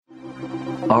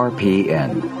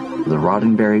RPN, the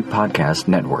Roddenberry Podcast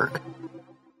Network.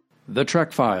 The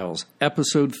Trek Files,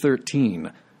 Episode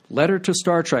 13, Letter to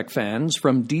Star Trek Fans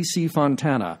from D.C.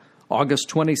 Fontana, August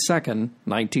 22nd,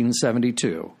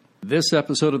 1972. This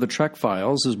episode of The Trek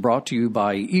Files is brought to you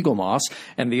by Eagle Moss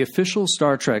and the official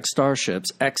Star Trek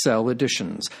Starships XL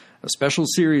editions, a special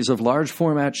series of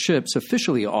large-format ships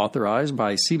officially authorized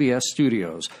by CBS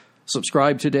Studios.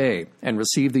 Subscribe today and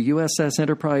receive the USS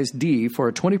Enterprise D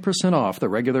for 20% off the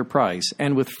regular price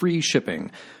and with free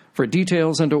shipping. For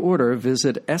details and to order,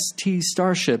 visit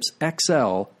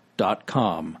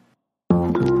stStarshipsXL.com.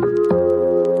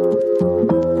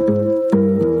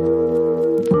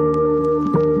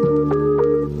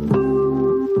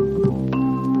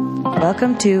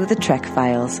 Welcome to The Trek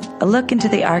Files, a look into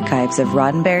the archives of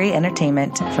Roddenberry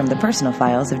Entertainment from the personal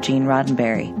files of Gene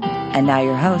Roddenberry. And now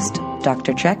your host,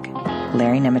 Dr. Trek,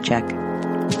 Larry Nemechek.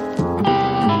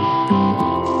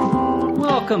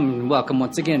 Welcome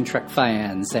once again, Trek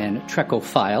fans and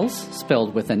Trekophiles,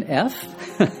 spelled with an F.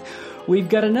 We've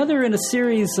got another in a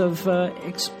series of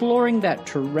exploring that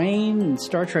terrain in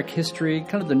Star Trek history,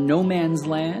 kind of the no man's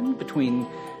land between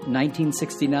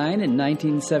 1969 and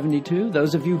 1972.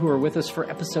 Those of you who are with us for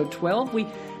episode 12, we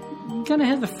kind of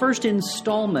had the first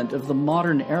installment of the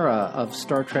modern era of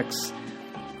Star Trek's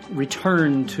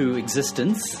return to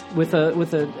existence with a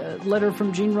letter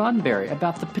from Gene Roddenberry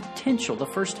about the potential, the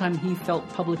first time he felt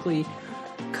publicly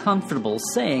comfortable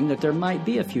saying that there might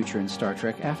be a future in Star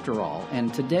Trek after all.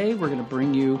 And today we're going to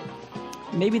bring you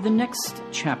maybe the next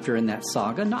chapter in that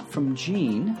saga, not from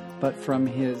Gene, but from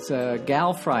his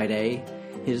gal Friday,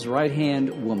 his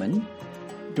right-hand woman,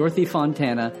 Dorothy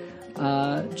Fontana,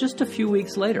 just a few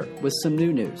weeks later with some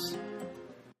new news.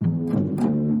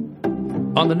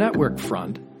 On the network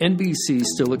front, NBC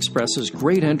still expresses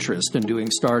great interest in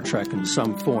doing Star Trek in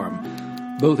some form.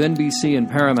 Both NBC and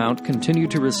Paramount continue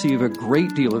to receive a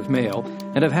great deal of mail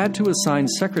and have had to assign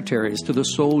secretaries to the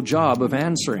sole job of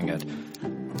answering it.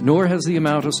 Nor has the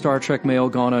amount of Star Trek mail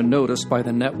gone unnoticed by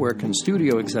the network and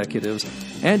studio executives,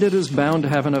 and it is bound to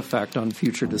have an effect on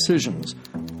future decisions.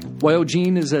 While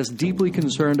Gene is as deeply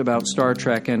concerned about Star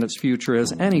Trek and its future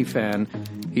as any fan,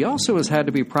 he also has had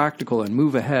to be practical and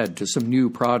move ahead to some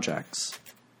new projects.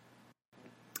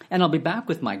 And I'll be back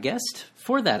with my guest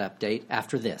for that update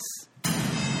after this.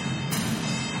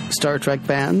 Star Trek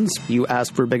fans, you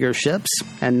asked for bigger ships,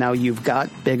 and now you've got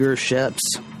bigger ships.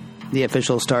 The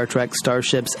official Star Trek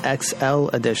Starships XL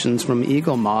editions from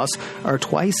Eagle Moss are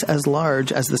twice as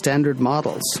large as the standard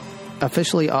models.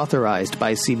 Officially authorized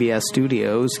by CBS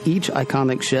Studios, each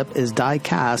iconic ship is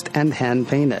die-cast and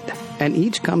hand-painted. And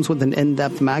each comes with an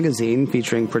in-depth magazine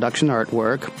featuring production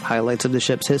artwork, highlights of the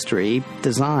ship's history,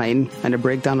 design, and a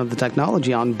breakdown of the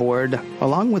technology on board,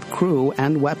 along with crew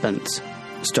and weapons.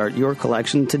 Start your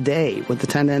collection today with the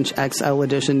 10-inch XL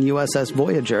Edition USS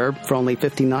Voyager for only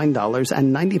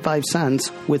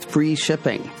 $59.95 with free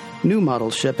shipping. New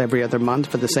models ship every other month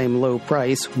for the same low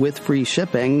price with free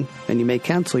shipping, and you may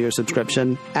cancel your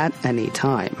subscription at any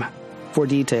time. For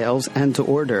details and to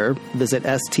order, visit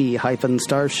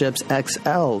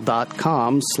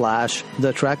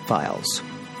st-starshipsxl.com/The Trek Files.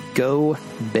 Go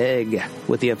big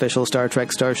with the official Star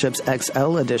Trek Starships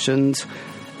XL editions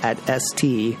at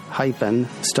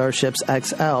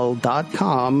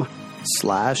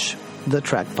st-starshipsxl.com/The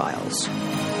Trek Files.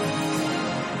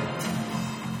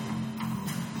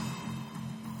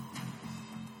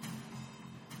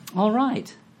 All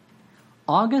right.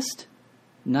 August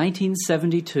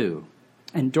 1972.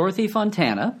 And Dorothy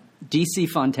Fontana, D.C.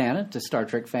 Fontana to Star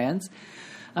Trek fans,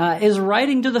 is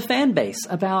writing to the fan base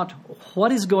about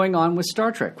what is going on with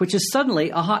Star Trek, which is suddenly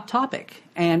a hot topic.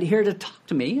 And here to talk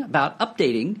to me about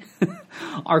updating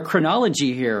our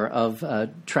chronology here of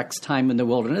Trek's time in the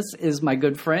wilderness is my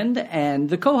good friend and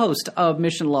the co-host of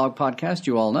Mission Log Podcast,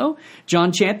 you all know,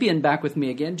 John Champion, back with me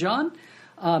again. John,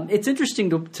 it's interesting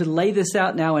to lay this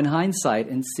out now in hindsight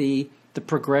and see the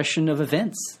progression of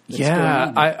events.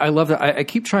 Yeah, I love that. I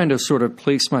keep trying to sort of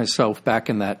place myself back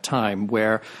in that time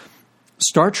where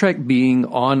Star Trek being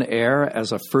on air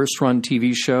as a first-run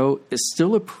TV show is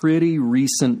still a pretty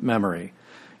recent memory.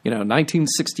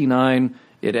 1969,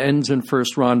 it ends in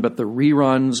first run, but the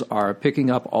reruns are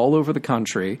picking up all over the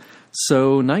country.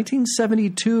 So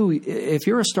 1972, if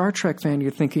you're a Star Trek fan, you're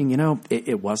thinking,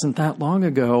 it wasn't that long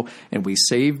ago, and we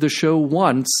saved the show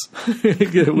once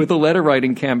with a letter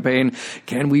writing campaign.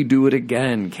 Can we do it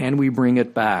again? Can we bring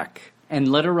it back? And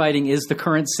letter writing is the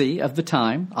currency of the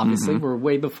time. Obviously, we're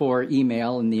way before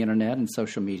email and the internet and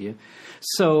social media.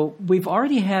 So we've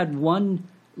already had one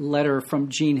letter from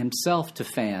Gene himself to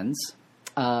fans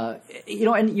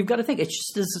And you've got to think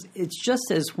it's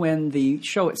just as when the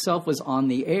show itself was on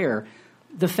the air,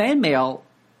 the fan mail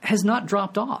has not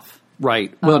dropped off.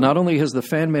 Right. Well, not only has the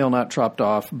fan mail not dropped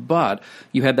off, but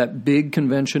you had that big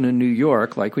convention in New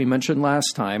York, like we mentioned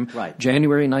last time. Right.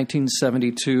 January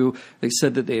 1972, they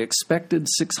said that they expected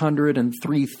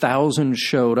 603,000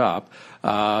 showed up.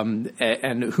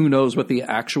 And who knows what the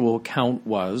actual count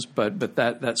was, but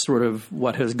that's sort of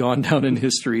what has gone down in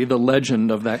history, the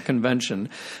legend of that convention.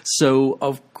 So,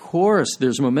 of course,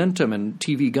 there's momentum, and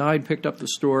TV Guide picked up the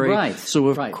story. Right. So,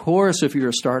 of course, if you're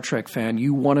a Star Trek fan,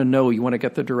 you want to know, you want to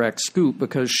get the direct scoop,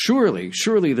 because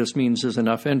surely this means there's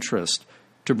enough interest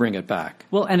to bring it back.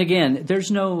 Well, and again, there's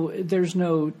no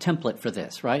template for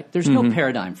this, right? There's no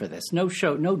paradigm for this. No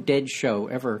dead show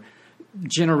ever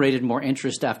generated more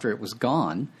interest after it was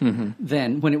gone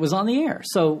than when it was on the air.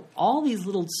 So all these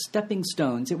little stepping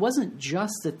stones, it wasn't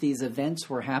just that these events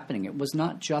were happening. It was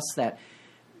not just that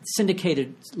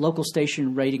syndicated local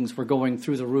station ratings were going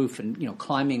through the roof and,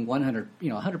 climbing 100%,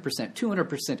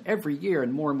 200% every year,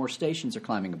 and more stations are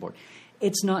climbing aboard.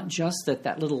 It's not just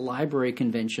that little library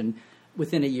convention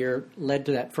within a year led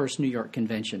to that first New York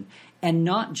convention. And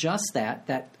not just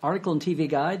that article in TV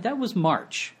Guide, that was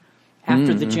March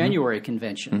after the January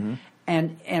convention.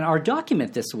 And our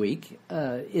document this week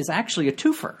is actually a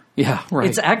twofer. Yeah, right.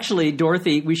 It's actually,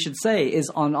 Dorothy, we should say,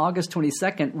 is on August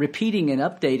 22nd, repeating and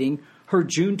updating her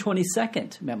June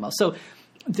 22nd memo. So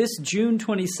this June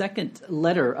 22nd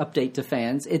letter update to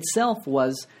fans itself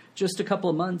was just a couple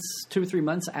of months, 2 or 3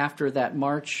 months after that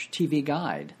March TV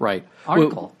Guide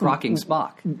article, Rocking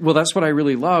Spock. Well, that's what I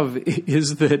really love,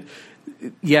 is that,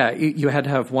 you had to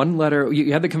have one letter.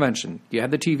 You had the convention. You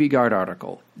had the TV Guide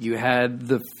article. You had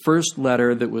the first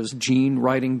letter that was Gene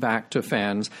writing back to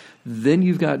fans. Then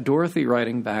you've got Dorothy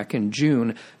writing back in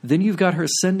June. Then you've got her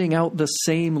sending out the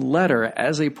same letter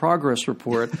as a progress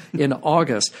report in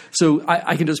August. So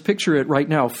I can just picture it right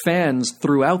now. Fans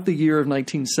throughout the year of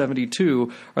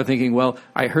 1972 are thinking, well,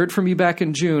 I heard from you back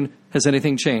in June. Has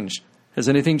anything changed? Has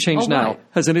anything changed now? Right.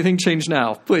 Has anything changed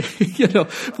now? Please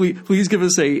give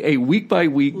us a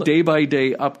week-by-week,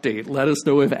 day-by-day update. Let us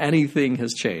know if anything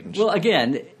has changed. Well,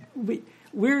 again,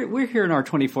 we're here in our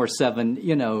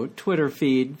 24/7, Twitter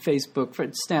feed, Facebook,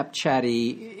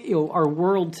 Snapchatty, our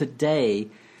world today.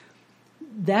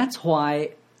 That's why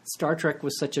Star Trek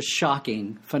was such a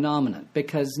shocking phenomenon,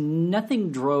 because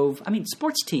nothing drove. I mean,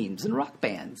 sports teams and rock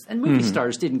bands and movie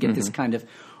stars didn't get this kind of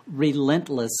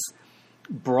relentless,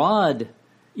 broad,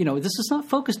 this is not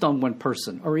focused on one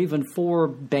person or even 4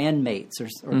 bandmates or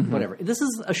whatever. This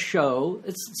is a show.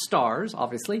 It's stars,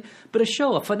 obviously, but a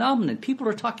show, a phenomenon. People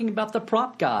are talking about the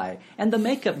prop guy and the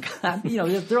makeup guy.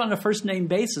 They're on a first-name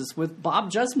basis with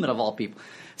Bob Justman, of all people.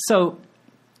 So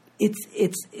it's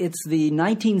the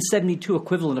 1972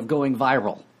 equivalent of going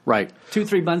viral. Right.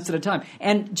 2-3 months at a time.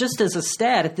 And just as a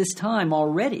stat, at this time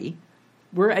already,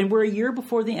 we're a year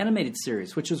before the animated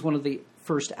series, which was one of the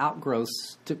first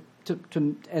outgrowths to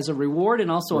as a reward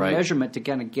and also a measurement to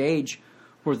kind of gauge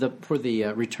where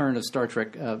the return of Star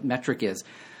Trek metric is.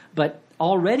 But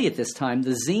already at this time,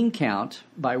 the zine count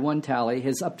by one tally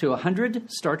is up to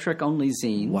 100 Star Trek only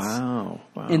zines. Wow.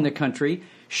 In the country,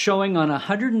 showing on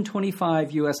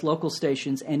 125 U.S. local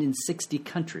stations and in 60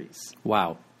 countries.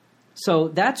 Wow. So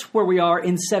that's where we are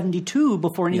in 72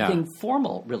 before anything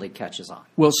formal really catches on.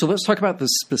 Well, so let's talk about the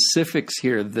specifics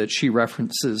here that she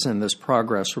references in this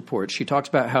progress report. She talks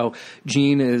about how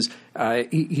Gene is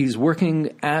he's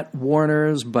working at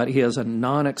Warner's, but he has a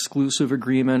non-exclusive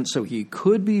agreement, so he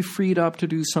could be freed up to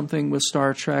do something with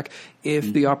Star Trek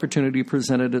if the opportunity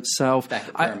presented itself. Back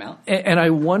at Paramount. And I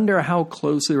wonder how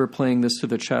close they were playing this to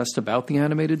the chest about the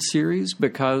animated series,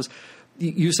 because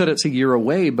you said it's a year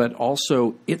away, but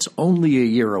also it's only a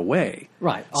year away.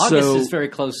 Right. August is very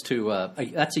close to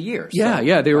that's a year.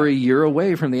 Yeah, they were a year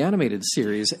away from the animated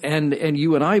series. And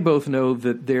you and I both know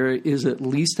that there is at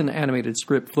least an animated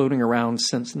script floating around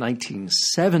since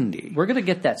 1970. We're going to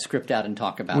get that script out and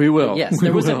talk about it. We will. Yes,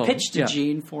 there was a pitch to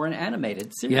Gene for an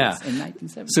animated series in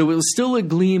 1970. So it was still a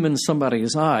gleam in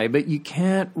somebody's eye, but you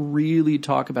can't really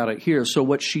talk about it here. So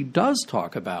what she does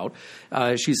talk about,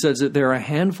 she says that there are a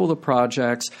handful of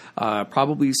projects,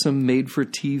 probably some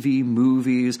made-for-TV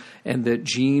movies, and that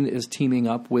Gene is teaming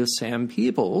up with Sam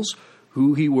Peebles,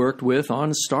 who he worked with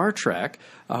on Star Trek.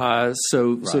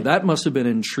 So that must have been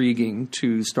intriguing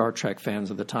to Star Trek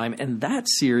fans at the time. And that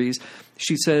series,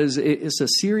 She says it's a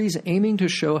series aiming to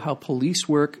show how police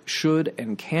work should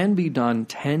and can be done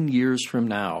 10 years from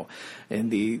now in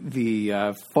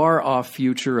the far-off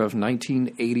future of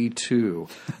 1982.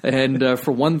 And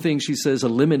for one thing, she says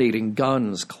eliminating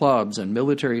guns, clubs, and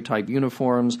military-type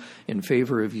uniforms in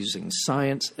favor of using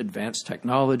science, advanced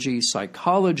technology,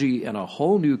 psychology, and a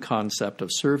whole new concept of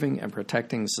serving and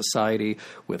protecting society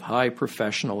with high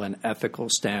professional and ethical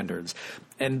standards.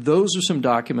 And those are some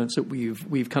documents that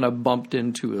we've kind of bumped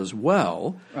into as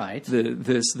well. Right.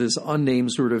 This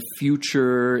unnamed sort of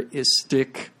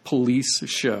futuristic police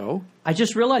show. I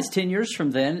just realized 10 years from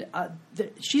then,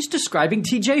 she's describing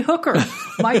T.J. Hooker.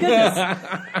 My goodness.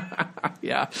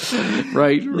 Yeah,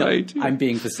 right. I'm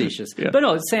being facetious. Yeah. But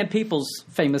no, Sam Peoples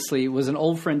famously was an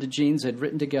old friend of Gene's, had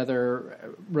written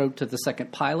together, wrote to the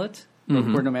second pilot,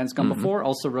 Where No Man's Gone Before,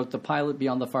 also wrote the pilot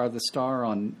Beyond the Farthest Star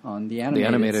on the animated. The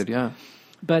animated, yeah.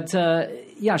 But,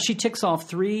 she ticks off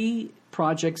 3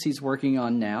 projects he's working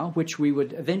on now, which we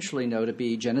would eventually know to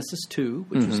be Genesis 2,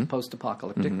 which was a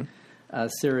post-apocalyptic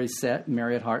series set,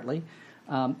 Marriott Hartley,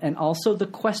 and also the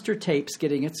Quester tapes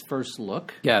getting its first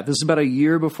look. Yeah, this is about a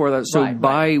year before that. So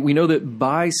we know that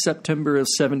by September of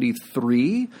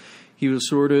 73, he was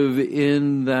sort of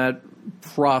in that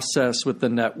process with the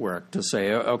network to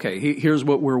say, okay, here's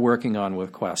what we're working on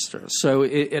with Quester. So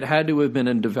it had to have been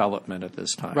in development at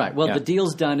this time. Right. Well, the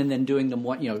deal's done, and then doing them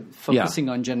focusing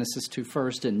on Genesis 2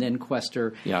 first, and then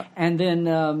Quester. Yeah. And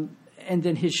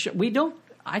then his show.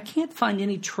 I can't find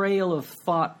any trail of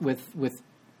thought with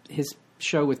his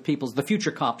show with Peoples, the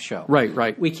Future Cop show.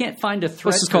 Right. We can't find a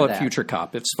thread. Let's just call it Future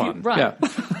Cop. It's fun. Right. Yeah.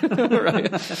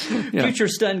 Right. Yeah. Future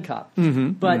Stun Cop.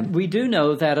 But we do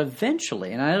know that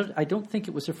eventually, and I don't think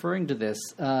it was referring to this,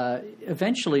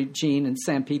 eventually Gene and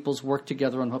Sam Peoples worked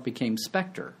together on what became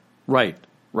Spectre. Right.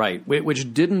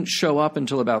 Which didn't show up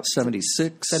until about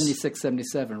 76. 76,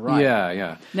 77, right.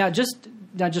 Yeah. Now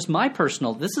just my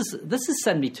personal, this is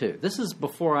 72. This is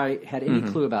before I had any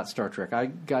clue about Star Trek. I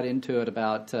got into it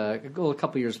about a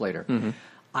couple years later.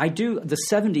 The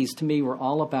 70s to me were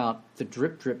all about the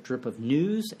drip, drip, drip of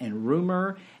news and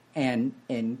rumor and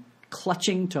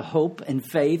clutching to hope and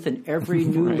faith and every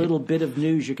new little bit of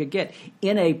news you could get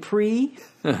in a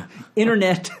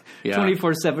pre-internet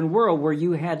 24/7 world where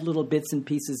you had little bits and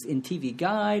pieces in TV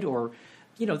Guide or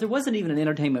there wasn't even an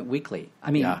Entertainment Weekly.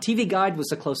 I mean, TV Guide was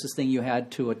the closest thing you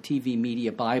had to a TV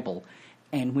media Bible.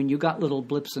 And when you got little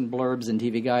blips and blurbs in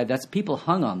TV Guide, people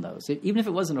hung on those. Even if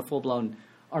it wasn't a full-blown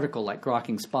article like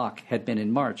Grokking Spock had been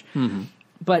in March.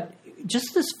 But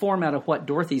just this format of what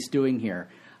Dorothy's doing here,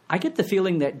 I get the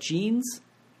feeling that Gene's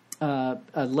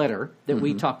letter that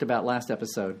we talked about last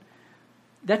episode,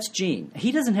 that's Gene.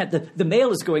 He doesn't have the mail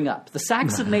is going up. The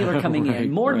sacks of mail are coming in.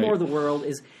 More and more of the world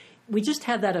is... We just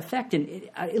have that effect, and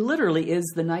it literally is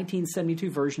the 1972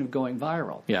 version of going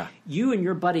viral. Yeah. You and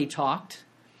your buddy talked.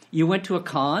 You went to a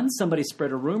con. Somebody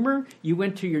spread a rumor. You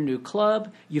went to your new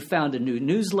club. You found a new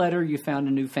newsletter. You found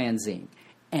a new fanzine.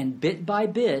 And bit by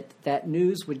bit, that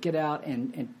news would get out,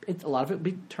 and a lot of it would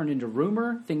be turned into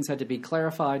rumor. Things had to be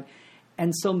clarified.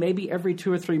 And so maybe every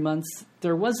 2 or 3 months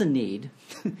there was a need.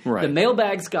 Right. The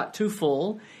mailbags got too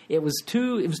full. It was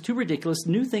too ridiculous.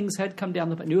 New things had come down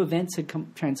new events had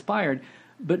transpired.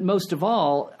 But most of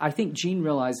all, I think Gene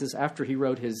realizes after he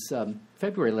wrote his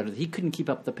February letter that he couldn't keep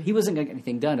up he wasn't going to get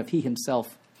anything done if he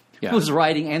himself was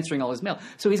answering all his mail.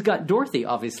 So he's got Dorothy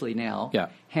obviously now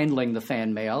handling the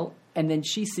fan mail, and then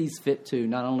she sees fit to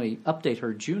not only update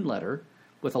her June letter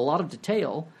with a lot of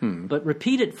detail, but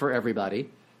repeat it for everybody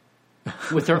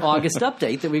with her August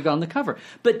update that we've got on the cover.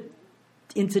 But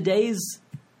in today's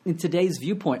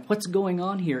viewpoint, what's going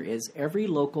on here is every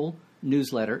local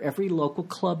newsletter, every local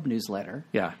club newsletter,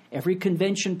 every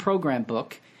convention program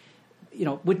book,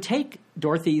 would take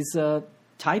Dorothy's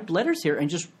typed letters here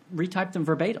and just retype them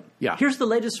verbatim. Yeah. Here's the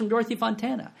latest from Dorothy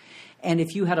Fontana. And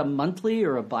if you had a monthly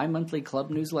or a bi-monthly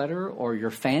club newsletter, or your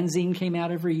fanzine came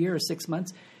out every year or 6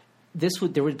 months,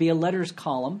 there would be a letters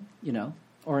column,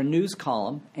 or a news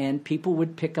column, and people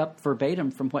would pick up verbatim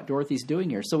from what Dorothy's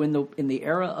doing here. So in the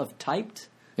era of typed,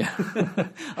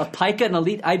 of Pica and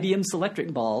Elite IBM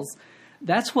Selectric balls,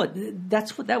 that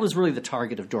was really the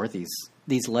target of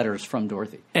these letters from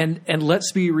Dorothy. And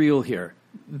let's be real here.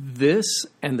 This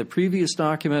and the previous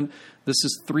document, this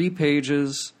is 3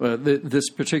 pages. This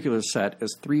particular set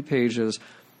is 3 pages.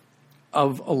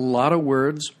 of a lot of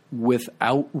words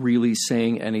without really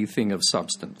saying anything of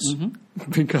substance.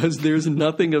 Because there's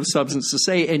nothing of substance to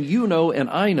say. And you know, and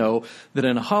I know, that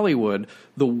in Hollywood,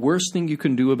 the worst thing you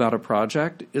can do about a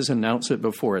project is announce it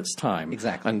before it's time.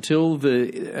 Exactly. Until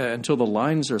the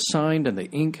lines are signed and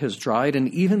the ink has dried. And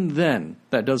even then,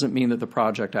 that doesn't mean that the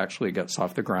project actually gets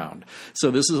off the ground.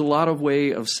 So this is a lot of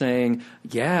way of saying,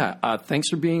 thanks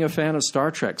for being a fan of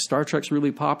Star Trek. Star Trek's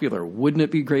really popular. Wouldn't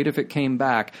it be great if it came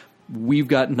back? We've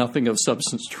got nothing of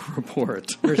substance to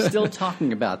report. We're still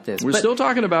talking about this. We're still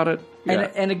talking about it. Yeah.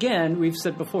 And again, we've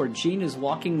said before, Gene is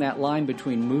walking that line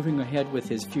between moving ahead with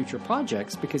his future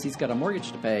projects because he's got a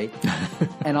mortgage to pay,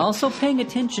 and also paying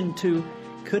attention to,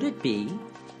 could it be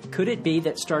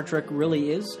that Star Trek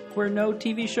really is where no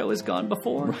TV show has gone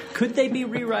before? Could they be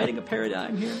rewriting a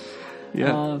paradigm here?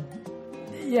 Yeah.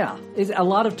 It's a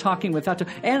lot of talking without to,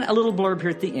 and a little blurb here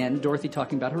at the end. Dorothy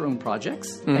talking about her own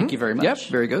projects. Thank you very much. Yep,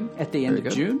 very good. At the end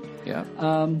of June. Yeah.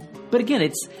 But again,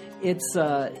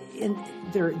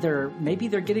 maybe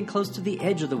they're getting close to the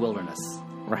edge of the wilderness,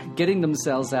 right? Getting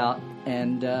themselves out,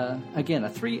 and again, a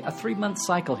 3-month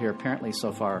cycle here apparently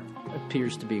so far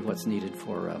appears to be what's needed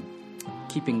for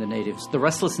keeping the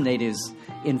restless natives,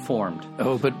 informed.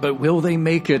 Oh, but will they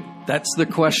make it? That's the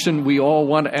question we all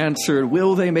want answered.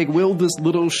 Will this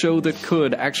little show that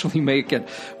could actually make it?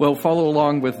 Well, follow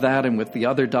along with that and with the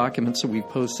other documents that we've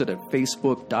posted at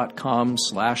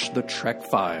facebook.com/The Trek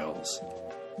Files.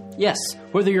 Yes,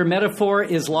 whether your metaphor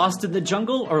is lost in the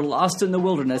jungle or lost in the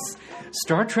wilderness,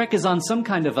 Star Trek is on some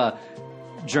kind of a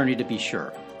journey to be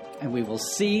sure. And we will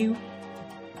see.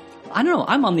 I don't know.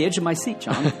 I'm on the edge of my seat,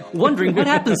 John, wondering what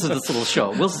happens to this little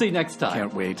show. We'll see next time.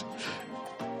 Can't wait.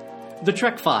 The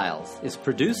Trek Files is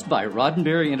produced by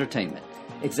Roddenberry Entertainment.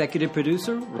 Executive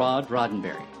producer, Rod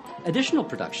Roddenberry. Additional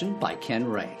production by Ken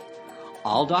Ray.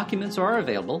 All documents are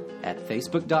available at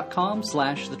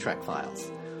facebook.com/The Trek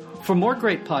Files. For more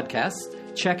great podcasts,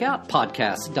 check out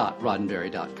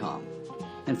podcast.roddenberry.com.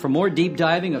 And for more deep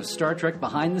diving of Star Trek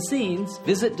behind the scenes,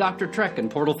 visit Dr. Trek and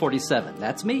Portal 47.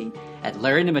 That's me at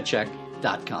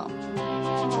LarryNemecek.com.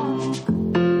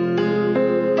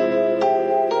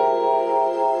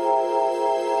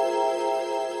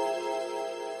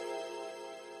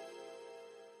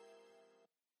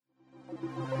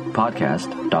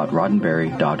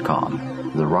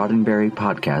 Podcast.roddenberry.com, the Roddenberry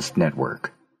Podcast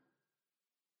Network.